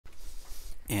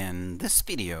In this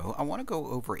video, I want to go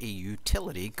over a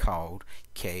utility called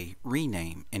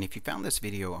KRename. And if you found this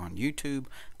video on YouTube,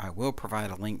 I will provide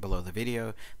a link below the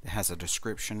video that has a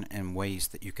description and ways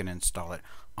that you can install it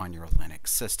on your Linux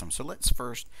system. So let's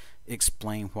first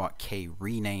explain what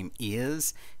KRename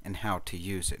is and how to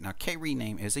use it. Now,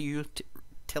 KRename is a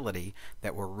utility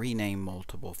that will rename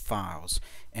multiple files,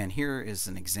 and here is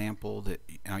an example that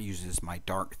uses my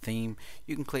dark theme.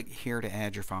 You can click here to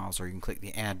add your files, or you can click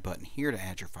the add button here to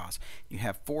add your files. You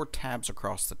have 4 tabs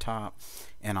across the top,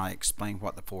 and I explain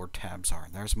what the 4 tabs are.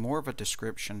 There's more of a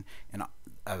description and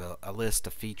a list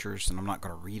of features, and I'm not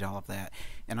going to read all of that,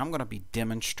 and I'm going to be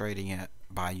demonstrating it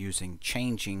by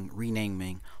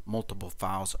renaming multiple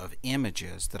files of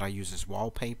images that I use as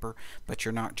wallpaper. But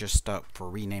you're not just stuck for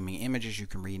renaming images. You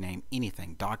can rename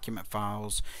anything: document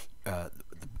files,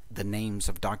 the names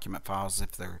of document files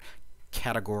if they're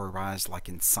categorized like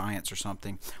in science or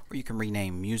something, or you can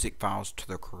rename music files to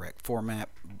the correct format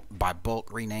by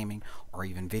bulk renaming, or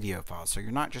even video files. So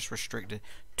you're not just restricted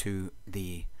to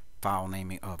the file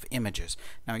naming of images.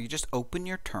 Now you just open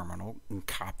your terminal and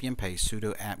copy and paste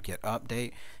sudo apt get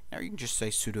update. Now you can just say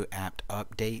sudo apt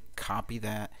update, copy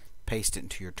that, paste it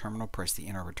into your terminal, press the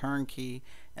enter return key,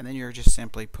 and then you're just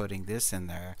simply putting this in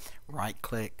there, right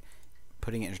click,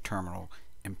 putting it in your terminal,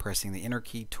 and pressing the enter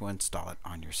key to install it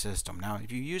on your system. Now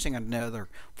if you're using another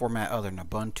format other than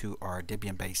Ubuntu or a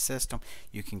Debian based system,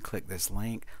 you can click this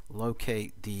link,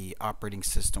 locate the operating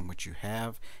system which you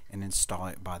have, and install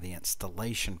it by the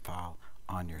installation file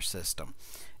on your system.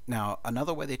 Now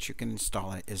another way that you can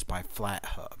install it is by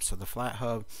FlatHub. So the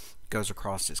FlatHub goes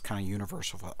across, it's kind of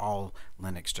universal for all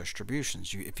Linux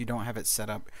distributions. If you don't have it set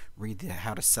up, read the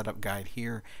how to set up guide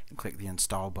here and click the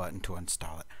install button to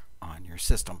install it on your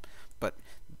system. But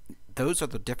those are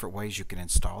the different ways you can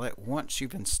install it. Once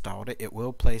you've installed it, it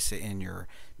will place it in your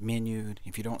menu.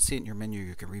 If you don't see it in your menu,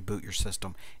 you can reboot your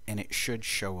system and it should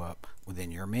show up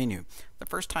within your menu. The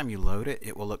first time you load it,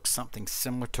 it will look something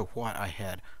similar to what I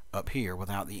had up here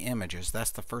without the images.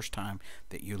 That's the first time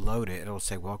that you load it. It'll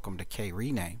say welcome to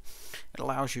KRename. It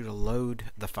allows you to load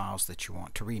the files that you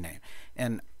want to rename.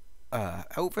 And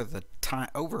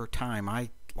over time I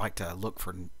like to look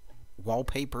for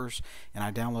wallpapers, and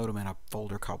I download them in a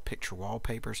folder called picture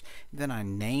wallpapers. Then I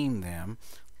name them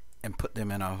and put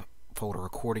them in a folder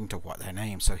according to what they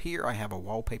name. So here I have a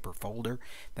wallpaper folder,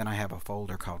 then I have a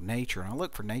folder called nature, and I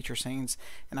look for nature scenes,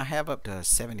 and I have up to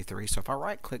 73. So if I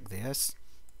right click this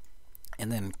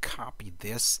and then copy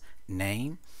this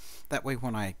name, that way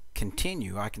when I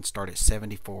continue, I can start at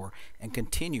 74 and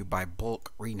continue by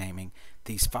bulk renaming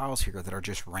these files here that are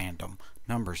just random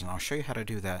numbers. And I'll show you how to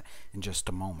do that in just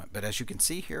a moment. But as you can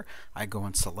see here, I go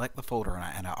and select the folder and I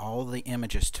add all the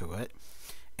images to it.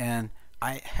 And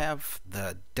I have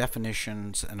the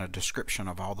definitions and a description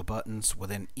of all the buttons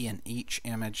in each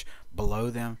image below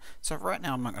them. So right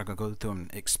now I'm not going to go through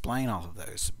and explain all of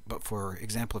those. But for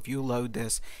example, if you load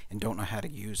this and don't know how to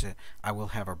use it, I will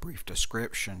have a brief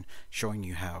description showing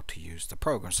you how to use the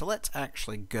program. So let's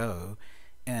actually go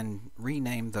and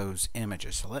rename those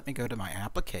images. So let me go to my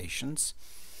applications.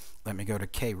 Let me go to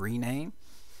KRename.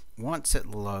 Once it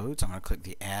loads, I'm going to click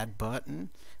the add button.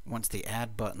 Once the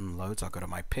add button loads, I'll go to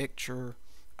my picture,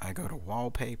 I go to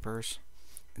wallpapers,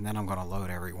 and then I'm going to load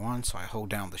every one. So I hold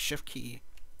down the shift key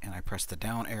and I press the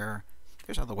down arrow.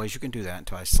 There's other ways you can do that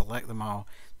until I select them all.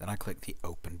 Then I click the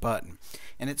open button,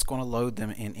 and it's going to load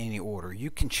them in any order. You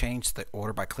can change the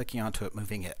order by clicking onto it,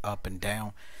 moving it up and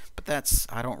down, but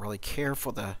I don't really care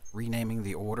for the renaming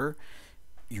the order.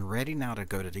 You're ready now to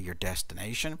go to your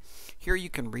destination. Here you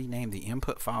can rename the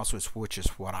input files, which is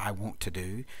what I want to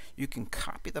do. You can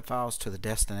copy the files to the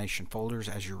destination folders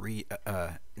as you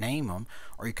name them,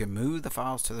 or you can move the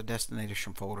files to the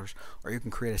destination folders, or you can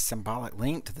create a symbolic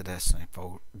link to the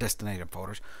destination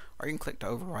folders, or you can click to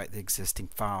overwrite the existing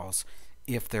files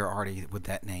if they're already with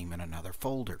that name in another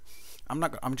folder.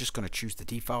 I'm just going to choose the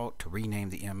default to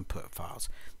rename the input files.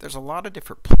 There's a lot of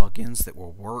different plugins that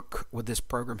will work with this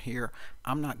program here.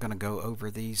 I'm not going to go over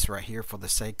these right here for the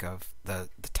sake of the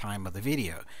time of the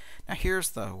video. Now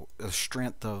here's the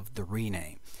strength of the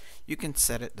rename. You can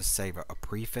set it to save a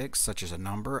prefix such as a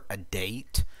number, a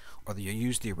date, or you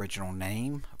use the original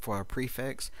name for a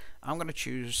prefix. I'm going to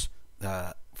choose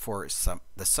for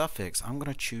the suffix, I'm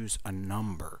going to choose a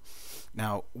number.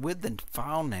 Now with the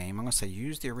file name, I'm going to say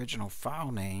use the original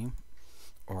file name,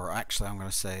 or actually I'm going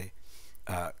to say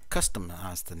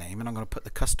customize the name, and I'm going to put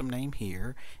the custom name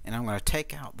here, and I'm going to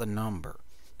take out the number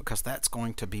because that's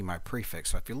going to be my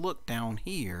prefix. So if you look down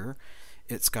here,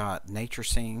 it's got nature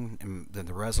scene and then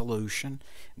the resolution.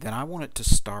 Then I want it to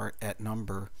start at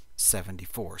number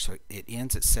 74. So it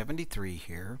ends at 73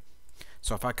 here.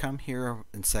 So if I come here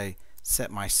and say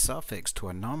set my suffix to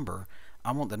a number,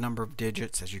 I want the number of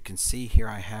digits. As you can see here,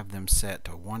 I have them set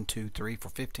to 1, 2, 3 for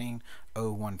 15,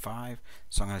 015.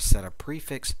 So I'm going to set a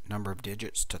prefix number of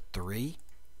digits to 3.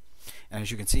 And as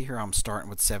you can see here, I'm starting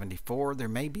with 74. There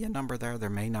may be a number there,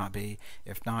 there may not be.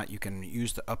 If not, you can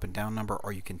use the up and down number,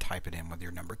 or you can type it in with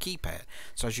your number keypad.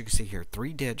 So as you can see here,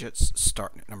 3 digits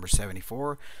starting at number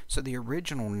 74. So the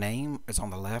original name is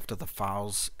on the left of the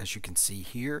files, as you can see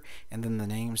here, and then the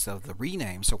names of the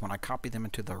rename. So when I copy them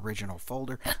into the original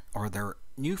folder or their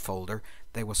new folder,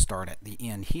 they will start at the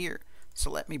end here.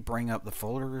 So let me bring up the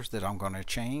folders that I'm going to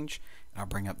change. I'll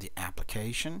bring up the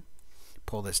application,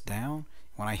 pull this down.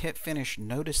 When I hit finish,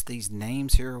 notice these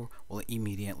names here will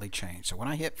immediately change. So when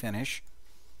I hit finish,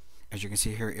 as you can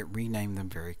see here, it renamed them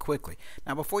very quickly.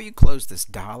 Now before you close this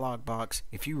dialog box,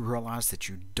 if you realize that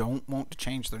you don't want to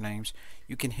change their names,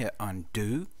 you can hit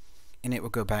undo, and it will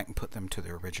go back and put them to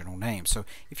their original name. So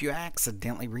if you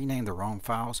accidentally rename the wrong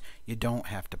files, you don't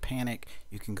have to panic.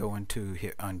 You can go into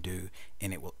hit undo,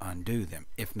 and it will undo them.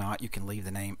 If not, you can leave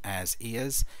the name as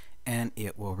is, and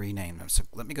it will rename them. So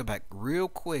let me go back real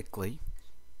quickly.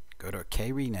 Go to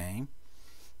KRename,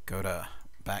 go to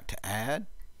back to add,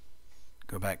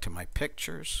 go back to my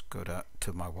pictures, go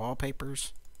to my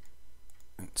wallpapers,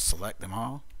 and select them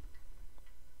all.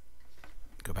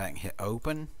 Go back and hit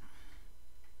open.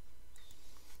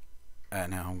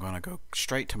 Now I'm going to go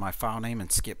straight to my file name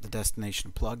and skip the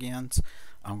destination plugins.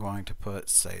 I'm going to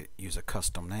use a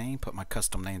custom name, put my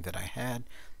custom name that I had,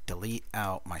 delete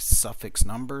out my suffix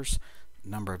numbers,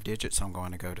 number of digits. I'm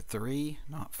going to go to 3,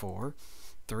 not 4.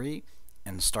 3,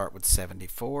 and start with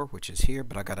 74, which is here,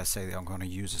 but I gotta say that I'm going to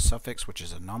use a suffix, which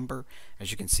is a number. As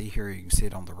you can see here, you can see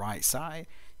it on the right side.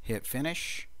 Hit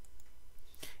finish,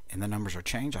 and the numbers are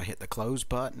changed. I hit the close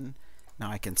button.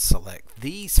 Now I can select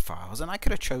these files, and I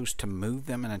could have chose to move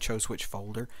them, and I chose which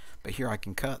folder, but here I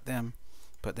can cut them,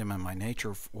 put them in my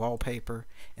nature wallpaper,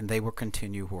 and they will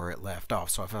continue where it left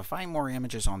off. So if I find more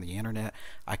images on the internet,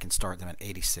 I can start them at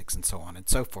 86 and so on and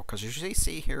so forth. Because as you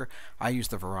see here, I use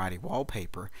the variety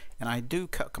wallpaper, and I do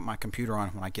cut my computer on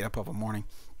when I get up of a morning,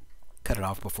 cut it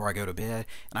off before I go to bed,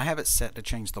 and I have it set to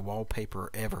change the wallpaper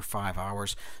every 5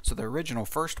 hours. So the original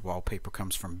first wallpaper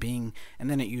comes from Bing, and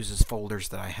then it uses folders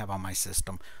that I have on my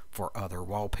system for other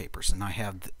wallpapers. And I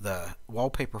have the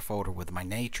wallpaper folder with my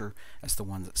nature as the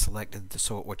one that's selected,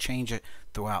 so it will change it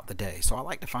throughout the day. So I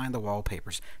like to find the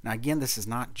wallpapers. Now again, this is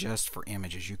not just for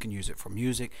images. You can use it for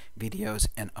music, videos,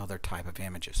 and other type of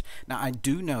images. Now I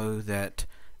do know that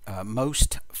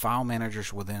most file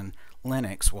managers within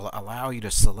Linux will allow you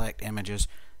to select images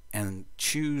and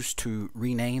choose to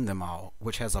rename them all,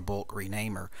 which has a bulk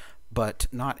renamer, but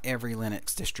not every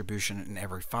Linux distribution and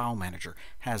every file manager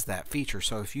has that feature.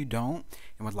 So if you don't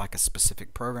and would like a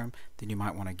specific program, then you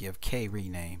might want to give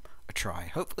KRename a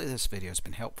try. Hopefully this video has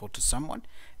been helpful to someone,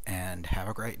 and have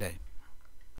a great day.